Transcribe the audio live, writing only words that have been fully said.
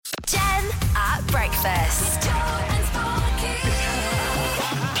breakfast.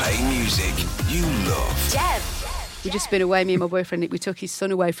 Play music you love. Gem. We've just been away, me and my boyfriend Nick. We took his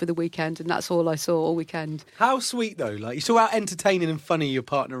son away for the weekend, and that's all I saw all weekend. How sweet, though. Like, you saw how entertaining and funny your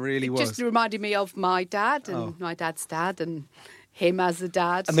partner really was. Just reminded me of my dad and my dad's dad and him as a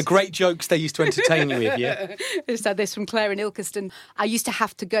dad. And the great jokes they used to entertain you with, yeah? I just had this from Claire in Ilkeston. I used to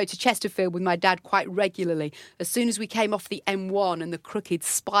have to go to Chesterfield with my dad quite regularly. As soon as we came off the M1 and the crooked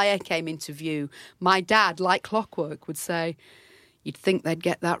spire came into view, my dad, like clockwork, would say, "You'd think they'd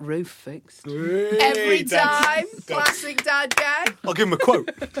get that roof fixed." Every time. Classic dad gag. I'll give him a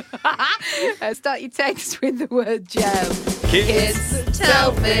quote. Start your text with the word gem. Kids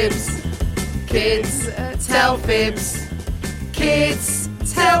tell fibs. Kids tell fibs. Kids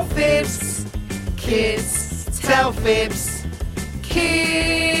tell fibs. Kids tell fibs.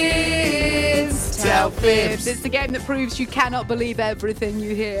 Kids tell fibs. It's the game that proves you cannot believe everything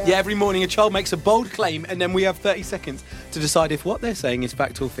you hear. Yeah, every morning a child makes a bold claim and then we have 30 seconds to decide if what they're saying is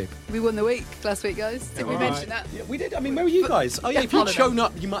fact or fib. We won the week last week, guys. Did we mention that? Yeah, we did. I mean, where were you guys? Oh, yeah, if you'd shown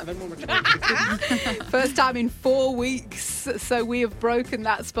up, you might have had more of a chance. First time in 4 weeks, so we have broken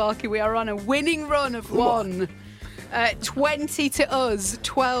that, Sparky. We are on a winning run of one. 20 to us,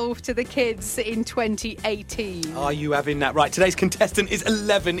 12 to the kids in 2018. Are you having that? Right, today's contestant is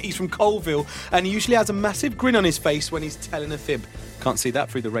 11. He's from Colville and he usually has a massive grin on his face when he's telling a fib. Can't see that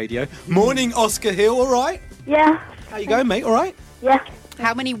through the radio. Morning, Oscar Hill, all right? Yeah. How you going, mate? All right? Yeah.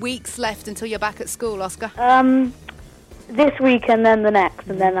 How many weeks left until you're back at school, Oscar? This week and then the next,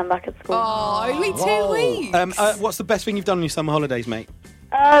 and then I'm back at school. Oh, only 2 weeks. What's the best thing you've done on your summer holidays, mate?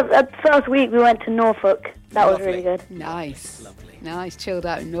 First week we went to Norfolk. That was really good. Nice. Lovely. Nice, chilled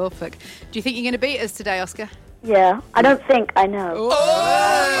out in Norfolk. Do you think you're going to beat us today, Oscar? Yeah. I don't think, I know.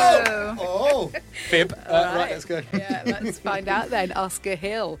 Oh! Fib. Right, let's go. Yeah, let's find out then. Oscar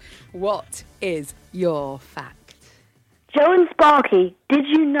Hill, what is your fact? Joe and Sparky, did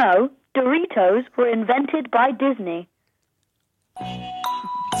you know Doritos were invented by Disney?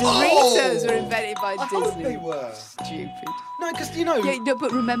 Doritos were invented by Disney. They were. Stupid. No, because, you know... Yeah, no,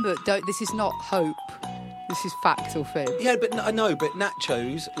 but remember, this is not hope. This is fact or fib. Yeah, but I know, but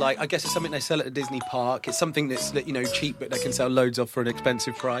nachos, like, I guess it's something they sell at a Disney park. It's something that's, you know, cheap, but they can sell loads of for an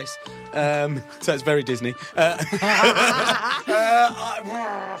expensive price. So it's very Disney. They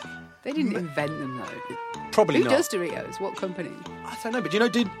didn't invent them, though. Probably Who not. does Doritos? What company? I don't know, but do you know,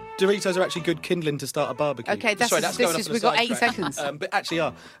 Doritos are actually good kindling to start a barbecue? Okay, we've got 8 seconds. But actually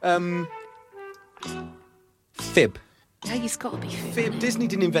are. Fib. No, you've got to be fib. Fib. Disney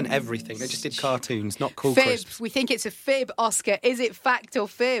didn't invent everything. They just did cartoons, not cool Fib. crisps. We think it's a fib, Oscar. Is it fact or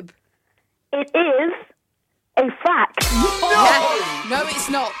fib? It is a fact. No,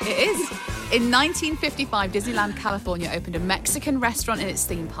 it's not. It is. In 1955, Disneyland California opened a Mexican restaurant in its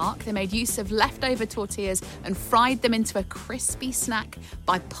theme park. They made use of leftover tortillas and fried them into a crispy snack.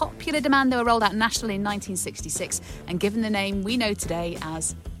 By popular demand, they were rolled out nationally in 1966 and given the name we know today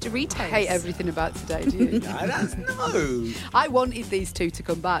as Doritos. I hate everything about today, do you? No. I wanted these two to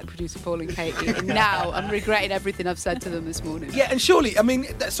come back, producer Paul and Katie, and now I'm regretting everything I've said to them this morning. Yeah, and surely, I mean,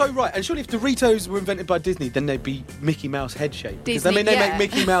 that's so right. And surely if Doritos were invented by Disney, then they'd be Mickey Mouse head shape. Disney, I mean, they make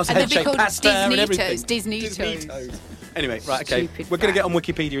Mickey Mouse and head shape pasta and everything. Disneytos. Anyway, right, okay. Stupid We're going to get fact. on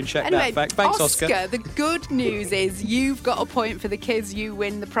Wikipedia and check Anyway, that fact. Thanks, Oscar. The good news is you've got a point for the kids. You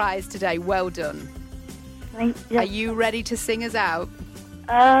win the prize today. Well done. Are you ready to sing us out?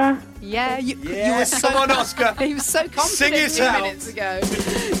 Yeah, you were so come on, Oscar. He was so confident Sing it 2 out. minutes ago.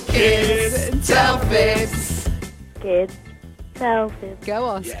 Kids tell fibs. Kids tell fibs. Go,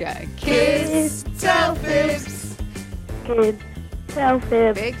 Oscar. Kids tell fibs. Kids tell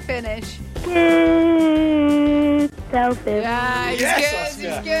fibs. Big finish. Kids tell fibs. Yeah, he's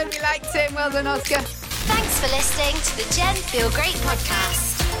good. He's good. We liked him. Well done, Oscar. Thanks for listening to the Gem Feel Great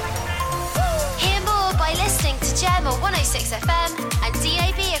podcast. Hear more by listening to Gem on 106 FM and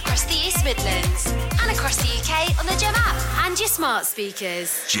DAB across the East Midlands and across the UK on the Gem app and your smart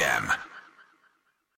speakers. Gem.